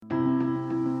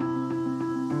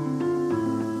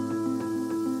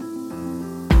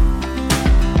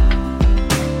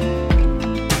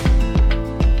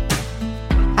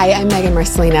Hi, I'm Megan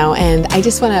Marcelino, and I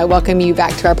just want to welcome you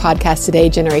back to our podcast today,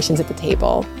 Generations at the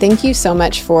Table. Thank you so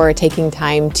much for taking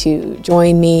time to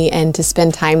join me and to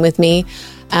spend time with me.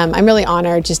 I'm really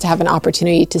honored just to have an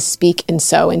opportunity to speak and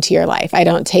sow into your life. I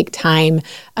don't take time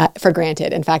for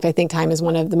granted. In fact, I think time is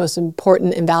one of the most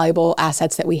important and valuable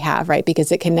assets that we have, right? Because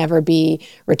it can never be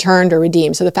returned or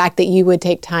redeemed. So the fact that you would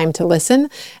take time to listen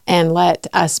and let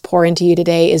us pour into you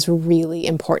today is really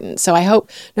important. So I hope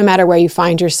no matter where you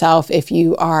find yourself, if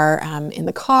you are in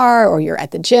the car or you're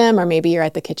at the gym or maybe you're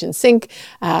at the kitchen sink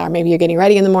or maybe you're getting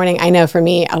ready in the morning. I know for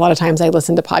me, a lot of times I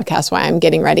listen to podcasts while I'm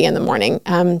getting ready in the morning.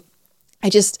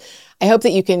 I hope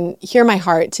that you can hear my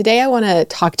heart. Today, I want to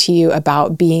talk to you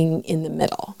about being in the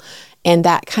middle and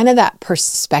that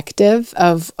perspective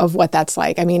of what that's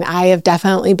like. I mean, I have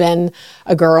definitely been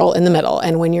a girl in the middle.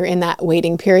 And when you're in that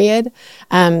waiting period,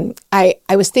 I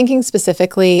was thinking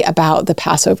specifically about the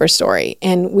Passover story.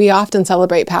 And we often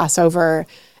celebrate Passover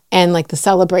and like the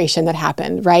celebration that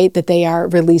happened, right? That they are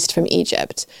released from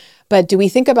Egypt. But do we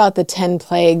think about the 10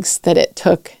 plagues that it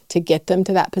took to get them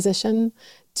to that position?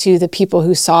 To the people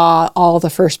who saw all the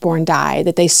firstborn die,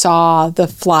 that they saw the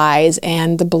flies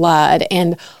and the blood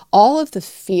and all of the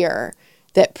fear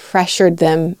that pressured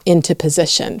them into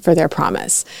position for their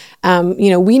promise.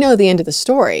 We know the end of the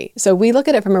story. So we look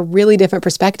at it from a really different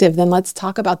perspective than let's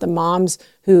talk about the moms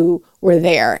who were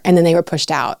there and then they were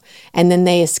pushed out and then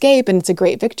they escape and it's a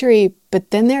great victory,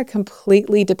 but then they're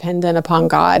completely dependent upon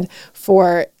God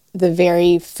for the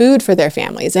very food for their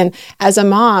families. And as a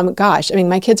mom,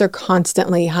 my kids are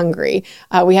constantly hungry.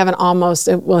 We have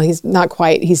he's not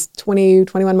quite, he's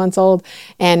 21 months old.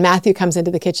 And Matthew comes into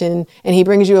the kitchen and he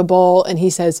brings you a bowl and he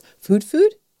says, food.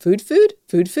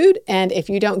 And if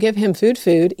you don't give him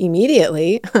food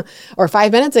immediately, or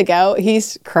 5 minutes ago,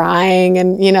 he's crying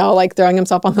and, like throwing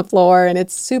himself on the floor and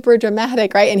it's super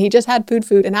dramatic, right? And he just had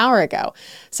food an hour ago.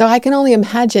 So I can only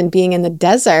imagine being in the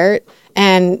desert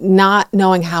and not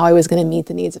knowing how I was going to meet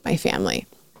the needs of my family.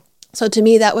 So to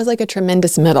me, that was like a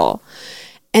tremendous middle.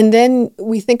 And then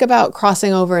we think about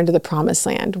crossing over into the promised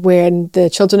land when the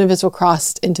children of Israel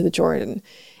crossed into the Jordan.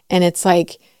 And it's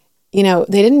like, they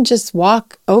didn't just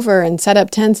walk over and set up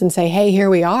tents and say, hey, here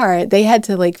we are. They had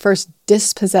to first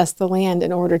dispossess the land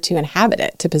in order to inhabit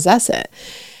it, to possess it.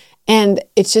 And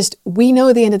it's just, we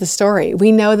know the end of the story.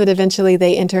 We know that eventually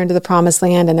they enter into the promised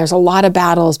land and there's a lot of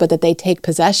battles, but that they take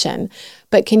possession.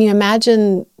 But can you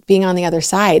imagine being on the other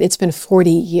side? It's been 40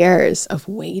 years of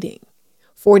waiting,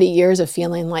 40 years of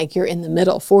feeling like you're in the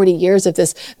middle, 40 years of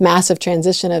this massive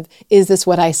transition of, is this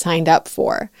what I signed up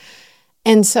for?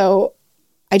 And so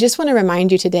I just want to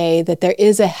remind you today that there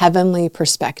is a heavenly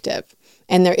perspective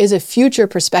and there is a future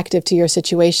perspective to your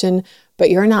situation,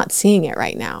 but you're not seeing it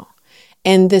right now.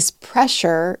 And this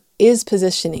pressure is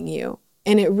positioning you.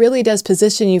 And it really does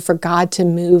position you for God to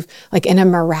move in a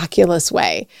miraculous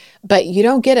way. But you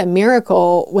don't get a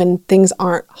miracle when things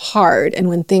aren't hard and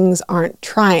when things aren't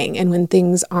trying and when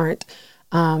things aren't,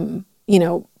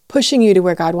 pushing you to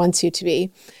where God wants you to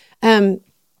be. I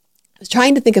was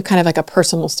trying to think of kind of a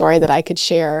personal story that I could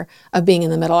share of being in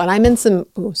the middle. And I'm in some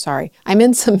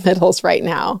middles right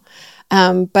now.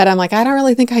 But I'm like, I don't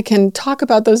really think I can talk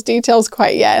about those details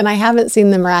quite yet. And I haven't seen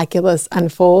the miraculous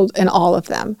unfold in all of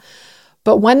them.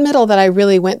 But one middle that I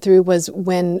really went through was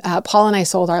when Paul and I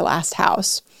sold our last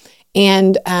house.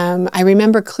 And I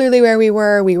remember clearly where we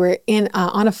were. We were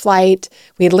on a flight.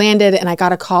 We had landed and I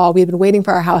got a call. We had been waiting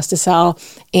for our house to sell.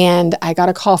 And I got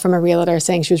a call from a realtor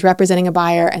saying she was representing a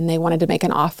buyer and they wanted to make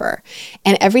an offer.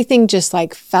 And everything just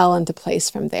fell into place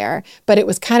from there. But it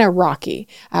was kind of rocky.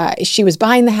 She was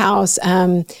buying the house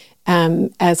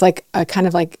as a kind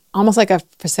of almost like a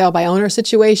for sale by owner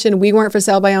situation. We weren't for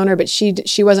sale by owner, but she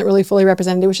wasn't really fully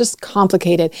represented. It was just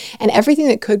complicated. And everything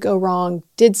that could go wrong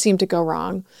did seem to go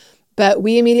wrong. But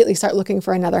we immediately start looking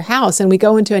for another house and we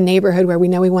go into a neighborhood where we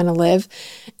know we want to live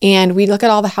and we look at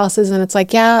all the houses and it's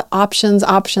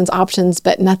options,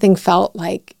 but nothing felt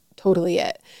like totally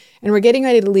it. And we're getting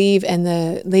ready to leave and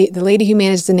the lady who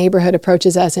manages the neighborhood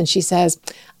approaches us and she says,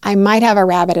 I might have a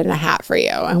rabbit in a hat for you.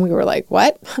 And we were like,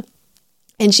 what?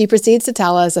 And she proceeds to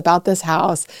tell us about this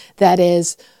house that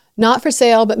is not for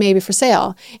sale, but maybe for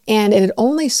sale. And it had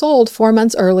only sold 4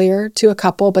 months earlier to a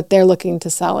couple, but they're looking to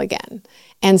sell again.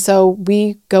 And so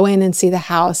we go in and see the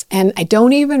house and I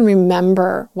don't even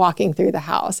remember walking through the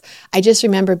house. I just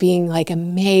remember being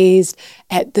amazed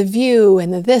at the view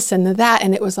and the this and the that.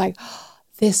 And it was like, oh,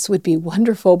 this would be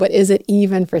wonderful, but is it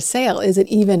even for sale? Is it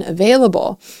even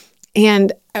available?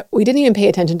 And we didn't even pay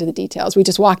attention to the details. We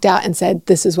just walked out and said,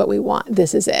 this is what we want.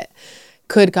 This is it.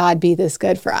 Could God be this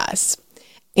good for us?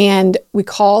 And we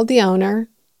called the owner.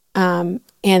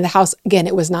 And the house, again,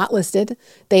 it was not listed.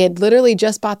 They had literally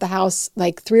just bought the house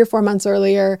like 3 or 4 months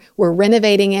earlier, were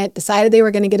renovating it, decided they were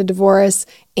going to get a divorce,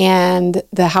 and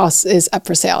the house is up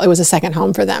for sale. It was a second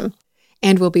home for them.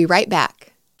 And we'll be right back.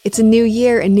 It's a new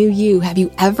year, a new you. Have you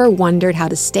ever wondered how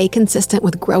to stay consistent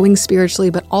with growing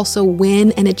spiritually, but also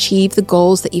win and achieve the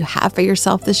goals that you have for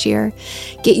yourself this year?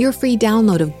 Get your free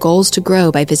download of Goals to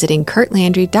Grow by visiting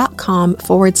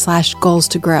kurtlandry.com/goals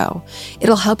to grow.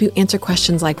 It'll help you answer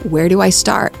questions like, where do I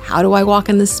start? How do I walk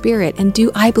in the Spirit? And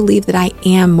do I believe that I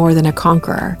am more than a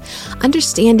conqueror?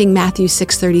 Understanding Matthew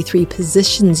 6:33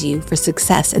 positions you for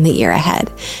success in the year ahead.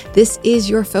 This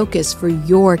is your focus for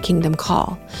your kingdom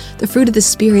call. The fruit of the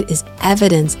Spirit is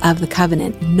evidence of the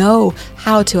covenant. Know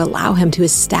how to allow Him to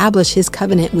establish His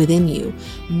covenant within you.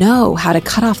 Know how to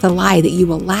cut off the lie that you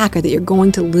will lack or that you're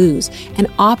going to lose, and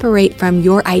operate from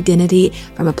your identity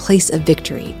from a place of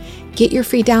victory. Get your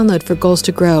free download for Goals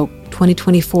to Grow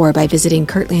 2024 by visiting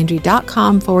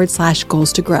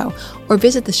kurtlandry.com/goals to grow, or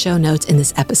visit the show notes in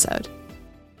this episode.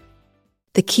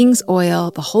 The King's Oil,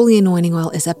 the Holy Anointing Oil,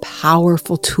 is a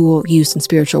powerful tool used in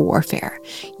spiritual warfare.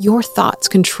 Your thoughts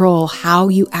control how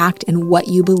you act and what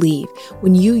you believe.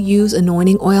 When you use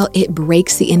anointing oil, it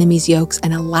breaks the enemy's yokes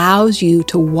and allows you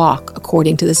to walk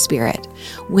according to the Spirit.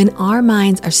 When our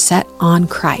minds are set on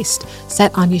Christ,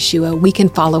 set on Yeshua, we can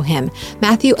follow Him.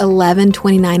 Matthew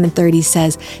 11:29-30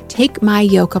 says, "Take my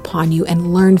yoke upon you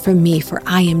and learn from me, for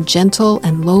I am gentle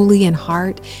and lowly in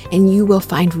heart, and you will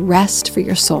find rest for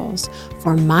your souls.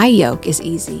 For my yoke is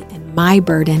easy and my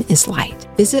burden is light."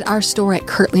 Visit our store at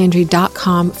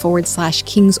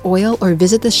kurtlandry.com/King's Oil, or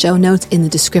visit the show notes in the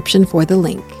description for the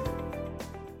link.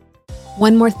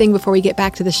 One more thing before we get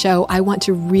back to the show, I want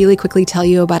to really quickly tell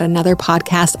you about another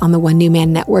podcast on the One New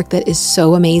Man Network that is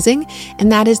so amazing,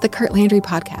 and that is the Kurt Landry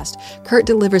Podcast. Kurt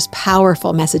delivers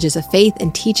powerful messages of faith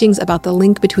and teachings about the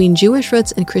link between Jewish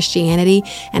roots and Christianity,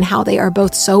 and how they are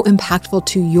both so impactful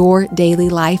to your daily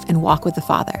life and walk with the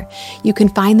Father. You can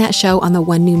find that show on the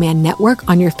One New Man Network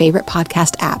on your favorite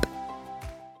podcast app.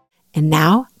 And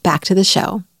now, back to the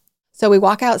show. So we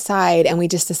walk outside and we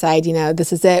just decide,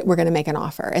 this is it. We're going to make an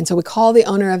offer. And so we call the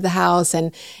owner of the house,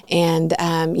 and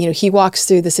he walks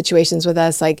through the situations with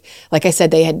us. Like I said,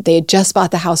 they had just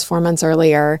bought the house 4 months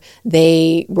earlier.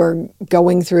 They were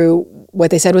going through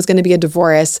what they said was going to be a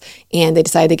divorce, and they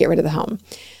decided to get rid of the home.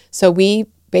 So we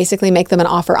basically make them an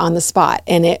offer on the spot.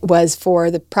 And it was for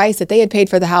the price that they had paid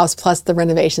for the house plus the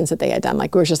renovations that they had done.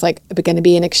 Like, it was just like going to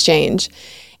be an exchange.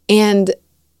 And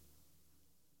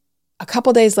a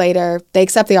couple days later, they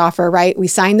accept the offer, right? We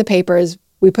sign the papers,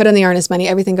 we put in the earnest money,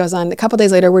 everything goes on. A couple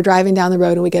days later, we're driving down the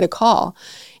road and we get a call.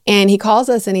 And he calls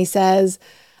us and he says,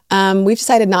 we've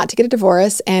decided not to get a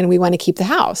divorce and we want to keep the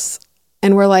house.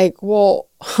 And we're like, well,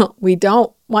 we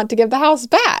don't want to give the house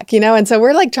back, And so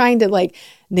we're like trying to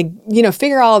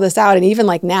figure all of this out, and even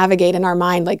navigate in our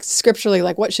mind, scripturally,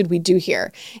 what should we do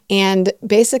here? And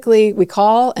basically we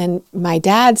call, and my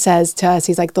dad says to us,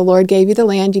 he's like, the Lord gave you the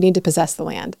land, you need to possess the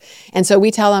land. And so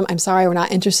we tell him, I'm sorry, we're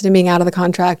not interested in being out of the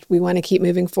contract. We want to keep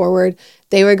moving forward.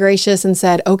 They were gracious and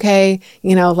said, okay,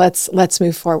 let's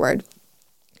move forward.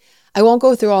 I won't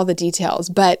go through all the details,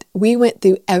 but we went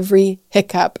through every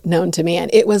hiccup known to man.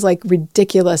 It was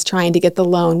ridiculous trying to get the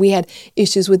loan. We had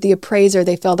issues with the appraiser.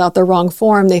 They filled out the wrong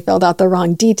form. They filled out the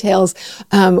wrong details.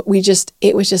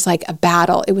 It was just like a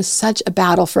battle. It was such a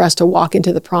battle for us to walk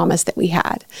into the promise that we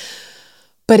had.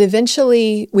 But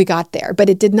eventually we got there, but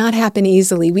it did not happen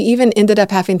easily. We even ended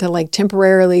up having to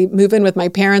temporarily move in with my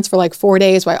parents for 4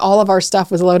 days while all of our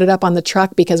stuff was loaded up on the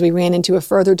truck, because we ran into a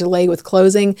further delay with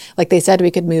closing. They said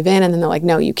we could move in, and then they're like,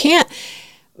 no, you can't.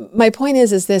 My point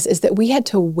is that we had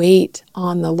to wait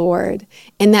on the Lord.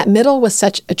 And that middle was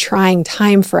such a trying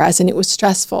time for us, and it was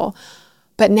stressful.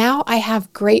 But now I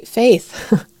have great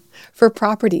faith for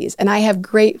properties, and I have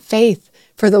great faith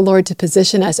for the Lord to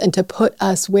position us and to put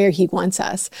us where He wants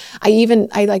us. I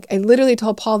literally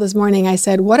told Paul this morning, I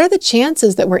said, what are the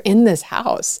chances that we're in this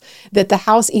house, that the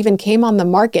house even came on the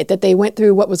market, that they went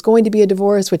through what was going to be a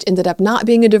divorce, which ended up not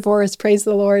being a divorce, praise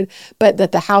the Lord, but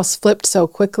that the house flipped so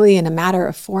quickly in a matter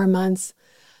of 4 months.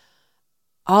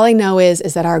 All I know is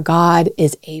that our God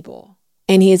is able,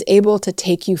 and He is able to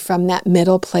take you from that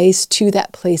middle place to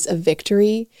that place of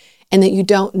victory. And that you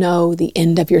don't know the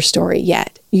end of your story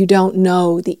yet. You don't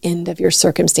know the end of your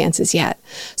circumstances yet.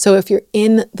 So if you're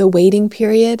in the waiting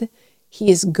period,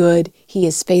 He is good, He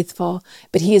is faithful,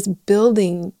 but He is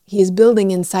building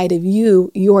inside of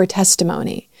you your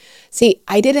testimony. See,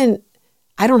 I don't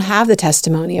have the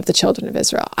testimony of the children of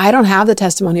Israel. I don't have the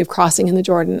testimony of crossing in the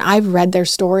Jordan. I've read their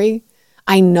story.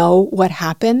 I know what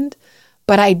happened,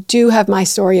 but I do have my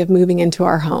story of moving into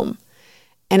our home.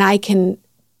 And I can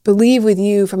believe with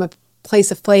you from a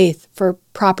place of faith for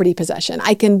property possession.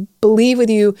 I can believe with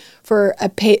you for a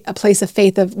place of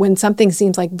faith of when something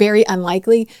seems like very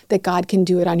unlikely that God can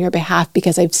do it on your behalf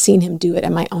because I've seen him do it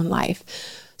in my own life.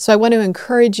 So I want to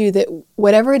encourage you that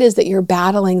whatever it is that you're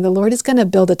battling, the Lord is going to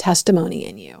build a testimony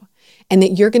in you and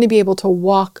that you're going to be able to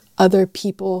walk other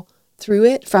people through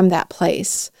it from that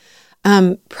place.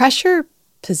 Pressure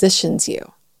positions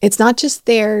you. It's not just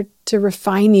there to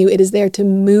refine you. It is there to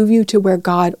move you to where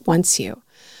God wants you.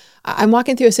 I'm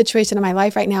walking through a situation in my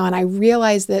life right now, and I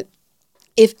realize that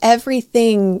if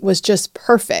everything was just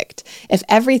perfect, if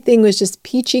everything was just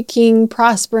peachy keen,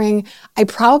 prospering, I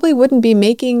probably wouldn't be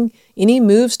making any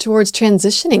moves towards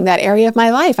transitioning that area of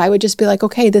my life. I would just be like,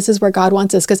 okay, this is where God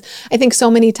wants us. Because I think so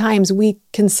many times we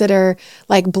consider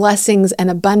like blessings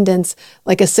and abundance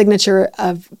like a signature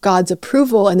of God's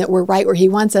approval and that we're right where he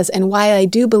wants us. And while I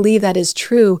do believe that is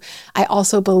true, I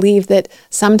also believe that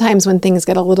sometimes when things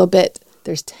get a little bit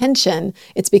there's tension,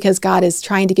 it's because God is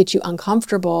trying to get you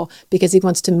uncomfortable because he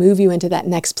wants to move you into that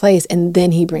next place, and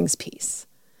then he brings peace.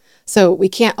 So we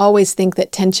can't always think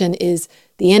that tension is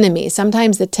the enemy.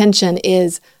 Sometimes the tension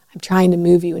is, I'm trying to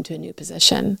move you into a new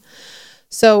position.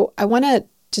 So I want to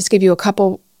just give you a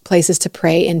couple places to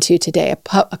pray into today,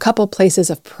 a couple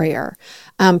places of prayer.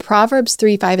 Proverbs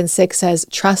 3, 5, and 6 says,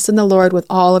 trust in the Lord with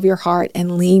all of your heart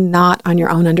and lean not on your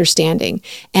own understanding.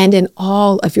 And in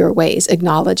all of your ways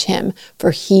acknowledge him,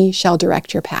 for he shall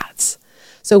direct your paths.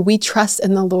 So we trust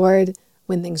in the Lord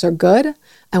when things are good,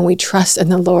 and we trust in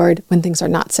the Lord when things are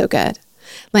not so good.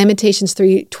 Lamentations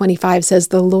 3:25 says,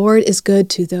 the Lord is good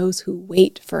to those who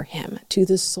wait for him, to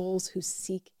the souls who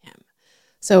seek him.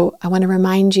 So I want to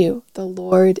remind you, the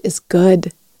Lord is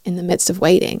good in the midst of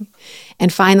waiting.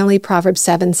 And finally, Proverbs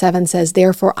 7:7 says,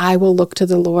 therefore I will look to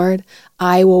the Lord.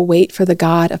 I will wait for the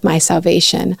God of my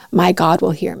salvation. My God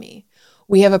will hear me.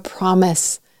 We have a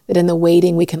promise that in the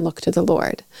waiting, we can look to the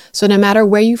Lord. So no matter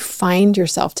where you find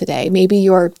yourself today, maybe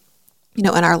you're in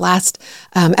our last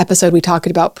episode, we talked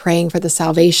about praying for the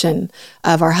salvation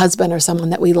of our husband or someone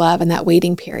that we love in that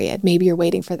waiting period. Maybe you're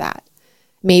waiting for that.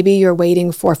 Maybe you're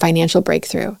waiting for financial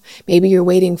breakthrough. Maybe you're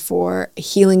waiting for a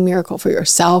healing miracle for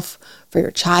yourself, for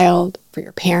your child, for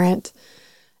your parent.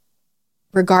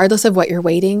 Regardless of what you're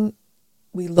waiting,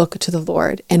 we look to the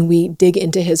Lord and we dig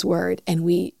into his word and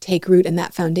we take root in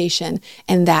that foundation.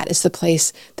 And that is the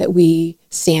place that we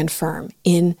stand firm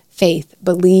in faith,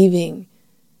 believing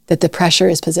that the pressure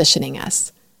is positioning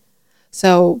us.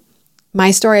 So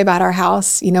my story about our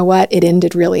house, you know what? It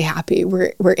ended really happy.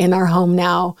 We're in our home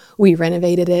now. We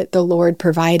renovated it. The Lord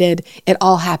provided. It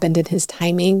all happened in his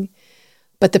timing.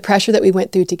 But the pressure that we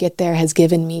went through to get there has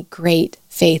given me great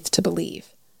faith to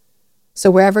believe.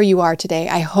 So wherever you are today,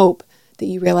 I hope that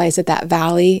you realize that that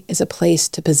valley is a place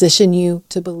to position you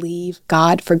to believe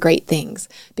God for great things,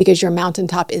 because your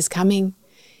mountaintop is coming.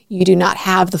 You do not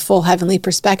have the full heavenly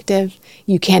perspective.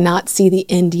 You cannot see the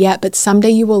end yet, but someday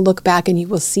you will look back and you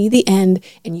will see the end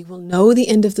and you will know the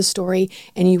end of the story,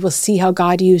 and you will see how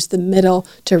God used the middle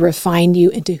to refine you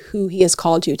into who he has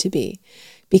called you to be.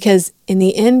 Because in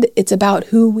the end, it's about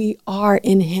who we are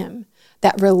in him,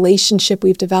 that relationship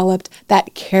we've developed,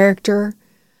 that character.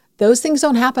 Those things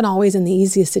don't happen always in the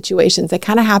easiest situations. They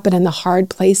kind of happen in the hard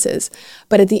places.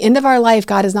 But at the end of our life,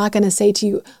 God is not going to say to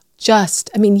you,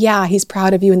 he's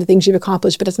proud of you and the things you've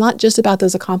accomplished, but it's not just about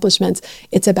those accomplishments.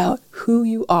 It's about who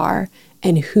you are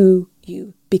and who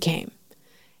you became.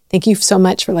 Thank you so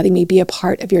much for letting me be a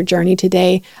part of your journey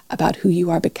today about who you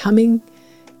are becoming.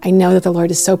 I know that the Lord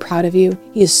is so proud of you.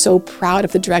 He is so proud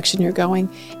of the direction you're going,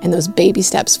 and those baby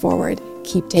steps forward.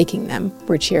 Keep taking them.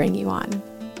 We're cheering you on.